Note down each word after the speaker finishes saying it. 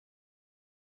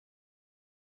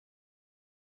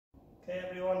Hey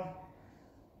everyone,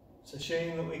 it's a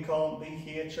shame that we can't be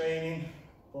here training,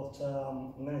 but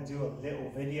I'm going to do a little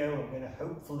video. I'm going to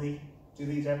hopefully do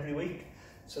these every week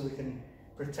so we can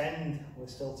pretend we're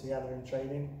still together in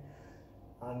training,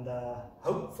 and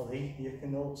hopefully you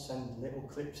can all send little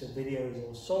clips of videos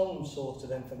or some sort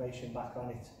of information back on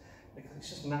it, because it's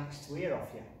just nice to hear off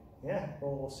you. Yeah,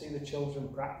 we'll see the children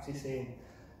practicing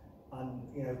and,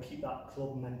 you know, keep that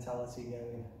club mentality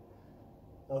going.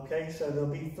 Okay, so there'll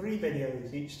be 3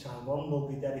 videos each time. One will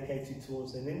be dedicated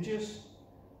towards the ninjas,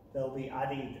 there'll be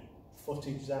added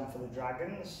footage then for the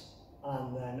dragons,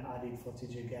 and then added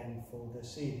footage again for the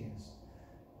seniors.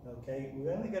 Okay,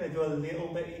 we're only going to do a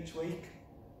little bit each week,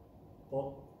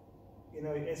 but you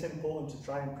know, it is important to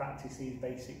try and practice these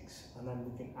basics, and then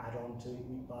we can add on to it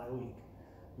week by week.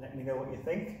 Let me know what you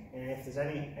think, and if there's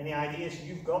any ideas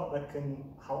you've got that can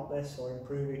help this or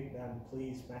improve it, then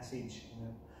please message. You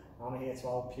know, I'm here to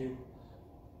help you.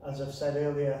 As I've said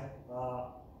earlier,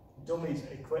 dummies,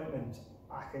 equipment,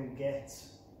 I can get,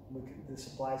 the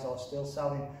suppliers are still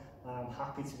selling, and I'm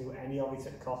happy to do any of it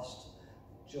at cost,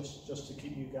 just to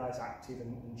keep you guys active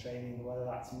and training, whether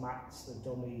that's mats, the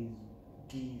dummies,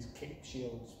 gis, kick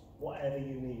shields, whatever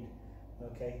you need.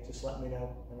 Okay, just let me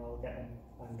know and I'll get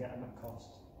them at cost.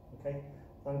 Okay,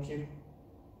 thank you.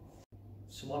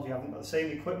 Some of you haven't got the same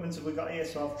equipment as we got here,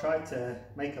 so I've tried to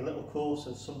make a little course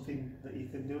of something that you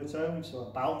can do at home, so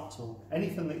a belt or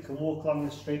anything that can walk along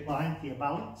a straight line for your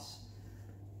balance.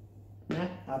 Yeah,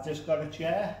 I've just got a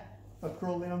chair for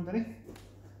crawling underneath,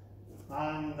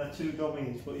 and the 2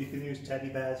 dummies, but you can use teddy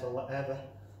bears or whatever.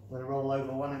 I'm going to roll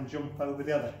over one and jump over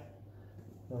the other.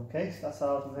 Okay, so that's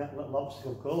our little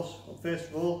obstacle course. But first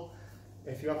of all,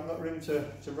 if you haven't got room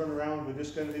to run around, we're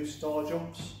just going to do star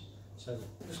jumps. So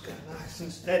just get nice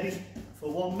and steady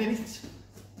for 1 minute.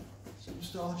 Some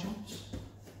star jumps.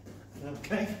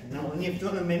 Okay, now when you've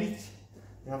done a minute,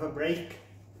 you have a break,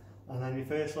 and then your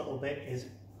first little bit is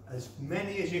as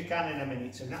many as you can in a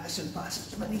minute. So nice and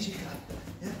fast, as many as you can.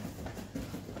 Yeah.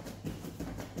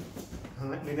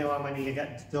 And let me know how many you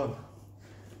get done.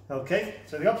 Okay,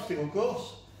 so the obstacle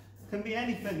course can be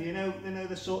anything, you know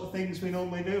the sort of things we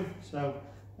normally do. So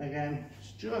again,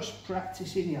 it's just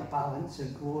practicing your balance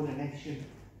and coordination.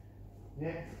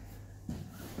 Yeah.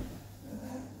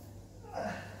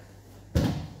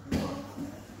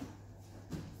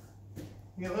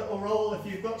 Your little roll if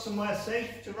you've got somewhere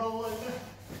safe to roll over.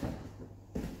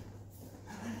 And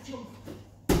then jump.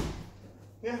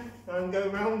 Yeah, and go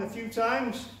round a few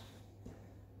times.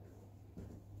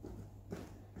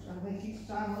 Try to make each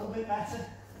time a little bit better.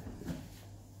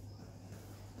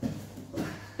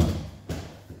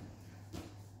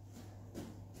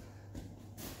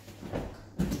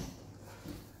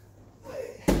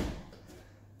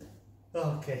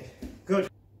 Okay, good.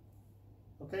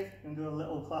 Okay, I'm going to do a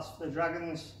little class for the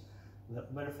dragons, a little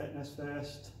bit of fitness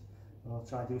first. I'll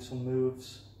try to do some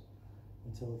moves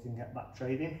until we can get back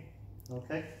training.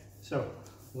 Okay, so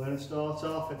we're going to start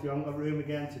off, if you haven't got room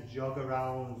again, to jog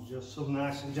around, just some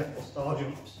nice and gentle star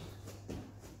jumps.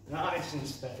 Nice and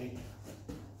steady.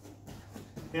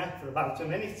 Yeah, for about a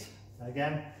minute.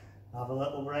 Again, have a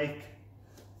little break,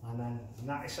 and then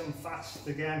nice and fast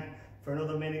again for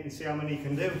another minute and see how many you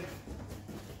can do.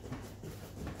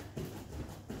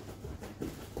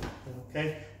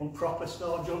 Okay, on proper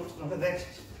star jumps, none of this.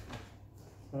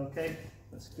 Okay,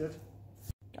 that's good.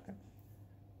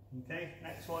 Okay,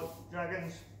 next one,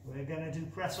 dragons. We're going to do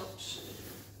press ups.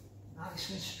 Nice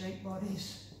and straight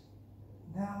bodies.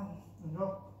 Down and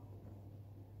up.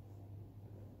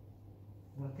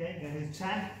 Okay, going to do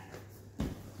 10.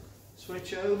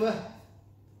 Switch over.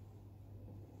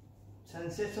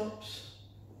 10 sit-ups.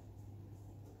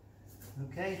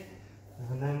 Okay,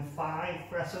 and then 5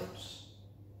 press-ups.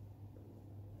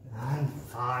 And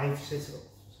 5 sit-ups.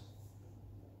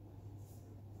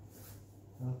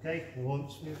 Okay,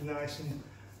 once we've nice and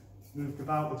moved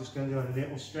about, we're just going to do a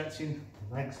little stretching.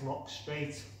 Legs locked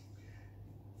straight,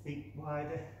 feet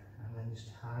wider, and then just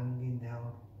hanging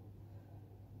down.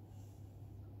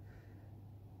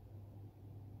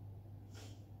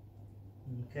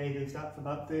 Okay, do that for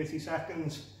about 30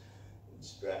 seconds.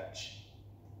 Stretch.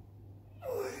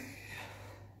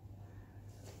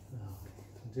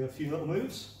 Do a few little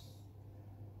moves.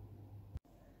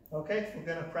 Okay, we're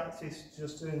going to practice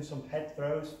just doing some head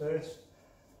throws first.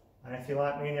 And if you're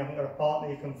like me and you haven't got a partner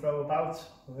you can throw about,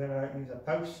 we're going to use a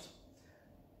post,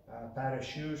 a pair of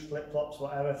shoes, flip-flops,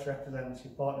 whatever, to represent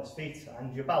your partner's feet,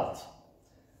 and your belt.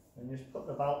 And just put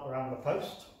the belt around the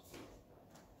post.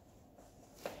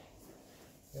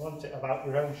 You want it about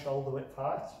your own shoulder width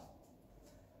height.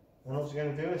 And all you're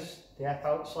going to do is step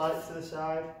out slightly to the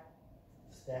side,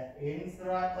 Step into the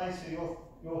right place, so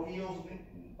your heels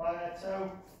by their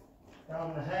toe,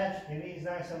 down the head, your knees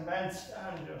nice and bent,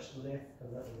 and just lift a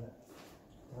little bit.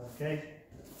 Okay.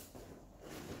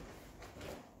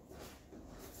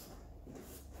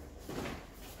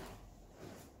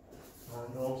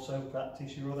 And also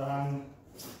practice your other hand.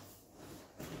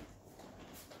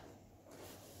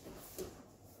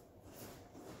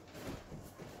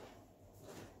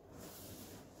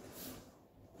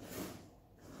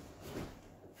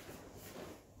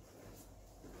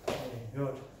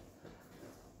 Good.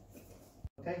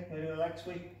 Okay, we do a leg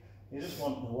sweep. You just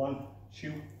want the one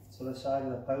shoe to the side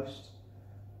of the post.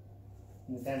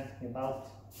 And again, your belt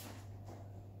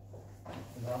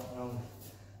around.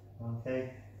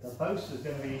 Okay, the post is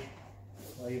going to be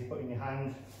where you're putting your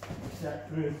hand, step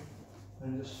through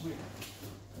and just sweep.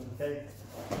 Okay.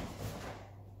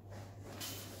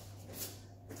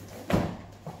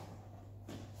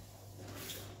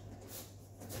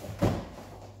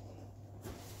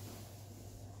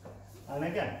 And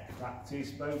again,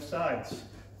 practice both sides.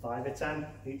 5 or 10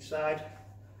 each side.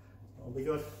 That'll be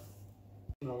good.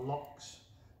 The locks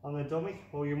on the dummy,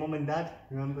 or your mum and dad,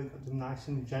 remember, got them nice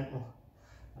and gentle.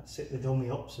 Sit the dummy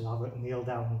up so have it kneel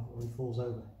down before he falls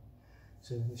over.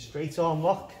 So the straight arm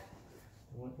lock.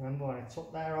 Remember when I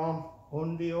tuck their arm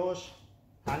under yours,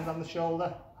 hand on the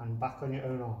shoulder and back on your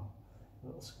own arm. A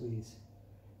little squeeze.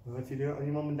 And if you do it on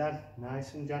your mum and dad,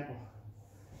 nice and gentle.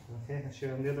 Okay, I'll show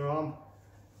them the other arm.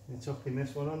 You're tucking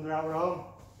this one under our arm,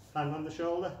 hand on the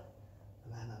shoulder,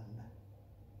 and then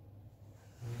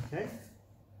under. Okay.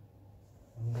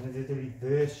 I'm going to do the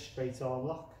reverse straight arm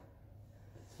lock.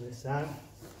 So this time,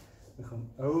 we come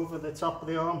over the top of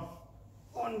the arm,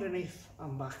 underneath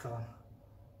and back on,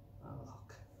 and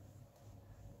lock.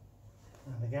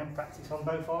 And again, practice on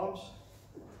both arms.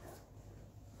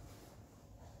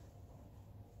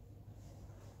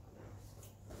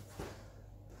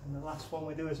 And the last one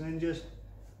we do as ninjas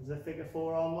is a figure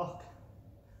 4 arm lock.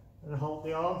 And hold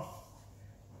the arm,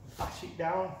 bash it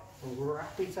down,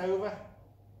 wrap it over,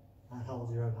 and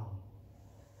hold your own arm.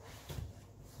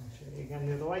 I'll show you again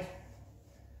the other way.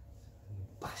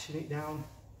 Bashing it down,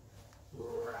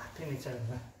 wrapping it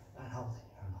over, and holding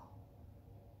your own arm.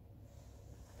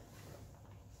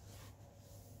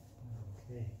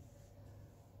 Okay.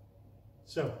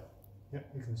 So, yep,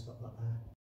 we can stop that there.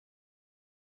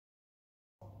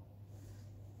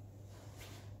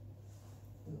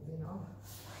 Moving on.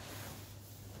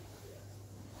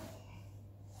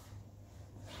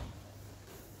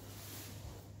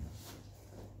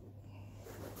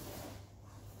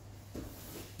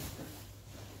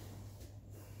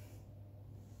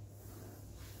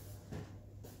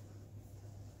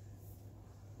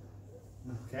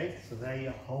 Okay, so there are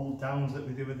your hold downs that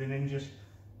we do with the ninjas,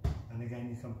 and again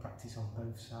you can practice on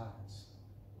both sides.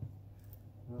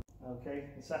 Okay,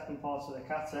 the second part of the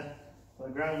kata for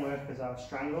the groundwork is our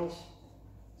strangles.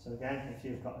 So again, if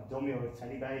you've got a dummy or a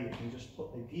teddy bear, you can just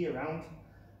put the gi around.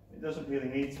 It doesn't really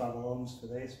need to have arms for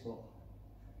this, but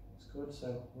it's good.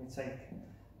 So we take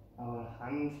our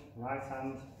hand, right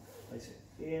hand, place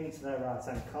it into their right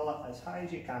hand collar as high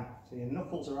as you can. So your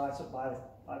knuckles are right up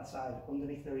by the side,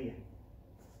 underneath their ear.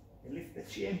 You lift the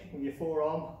chin with your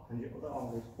forearm and your other arm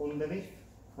goes underneath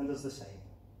and does the same.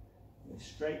 You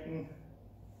straighten,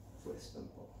 twist and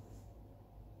pull.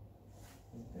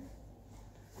 Okay.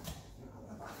 Now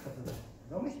the back of the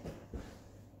dummy.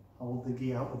 Hold the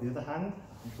gi out with the other hand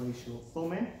and place your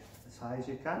thumb in as high as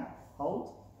you can.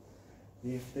 Hold.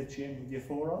 Lift the chin with your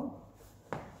forearm.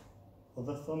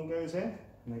 Other thumb goes in,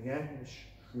 and again you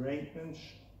straighten,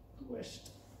 twist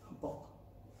and pull.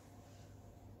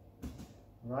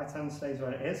 Right hand stays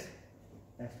where it is,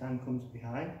 left hand comes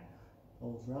behind,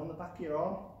 holds around the back of your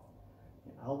arm,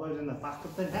 your elbows in the back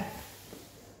of the neck,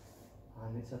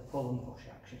 and it's a pull and push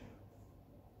action.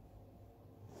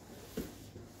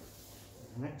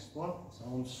 The next one, so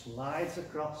arm slides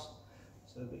across,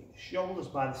 so the shoulders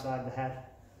by the side of the head,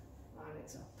 and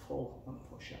it's a pull and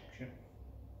push action.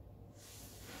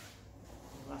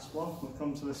 The last one, we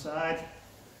come to the side,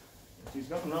 if he's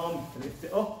got an arm, lift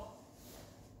it up.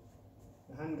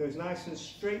 The hand goes nice and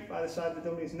straight by the side of the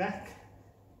dummy's neck.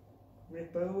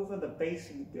 Rip over the base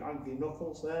of behind your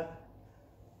knuckles there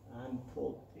and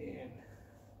pull in.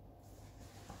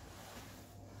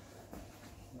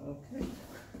 Okay.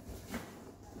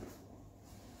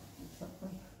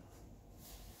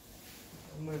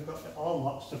 And we've got the arm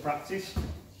locks to practice.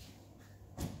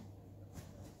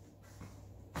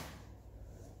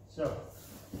 So,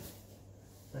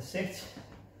 the sit,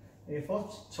 your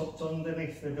foot tucked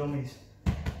underneath the dummy's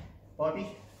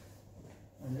body,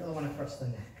 and the other one across the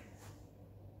neck.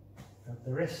 Grab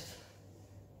the wrist,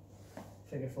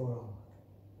 figure 4 arm.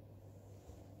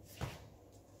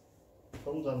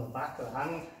 Thumbs on the back of the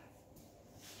hand,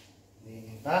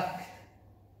 leaning back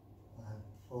and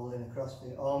falling across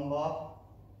the arm bar.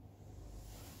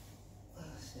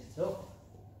 Sit up,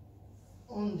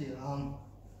 under your arm,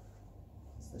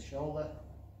 it's the shoulder,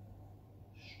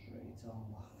 straight arm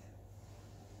back.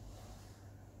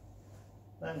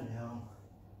 Bend the arm,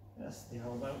 rest the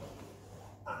elbow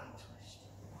and twist.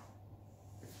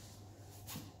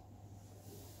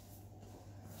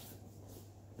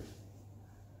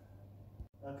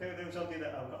 Okay, those of you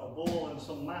that have got a ball and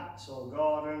some mats or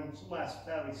garden, somewhere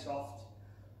fairly soft,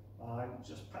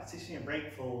 just practicing your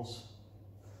break falls.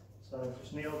 So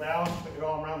just kneel down, put your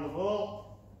arm around the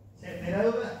ball, tip it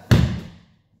over,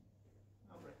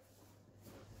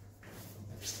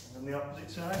 and the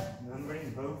opposite side,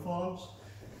 remembering both arms,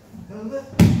 over.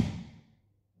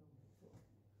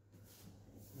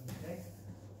 Okay,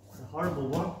 it's a horrible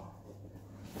one.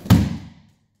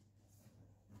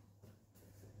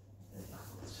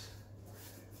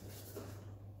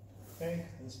 Okay,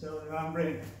 and still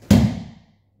remembering, you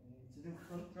need to do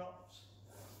front drops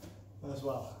as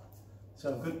well.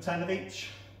 So good 10 of each.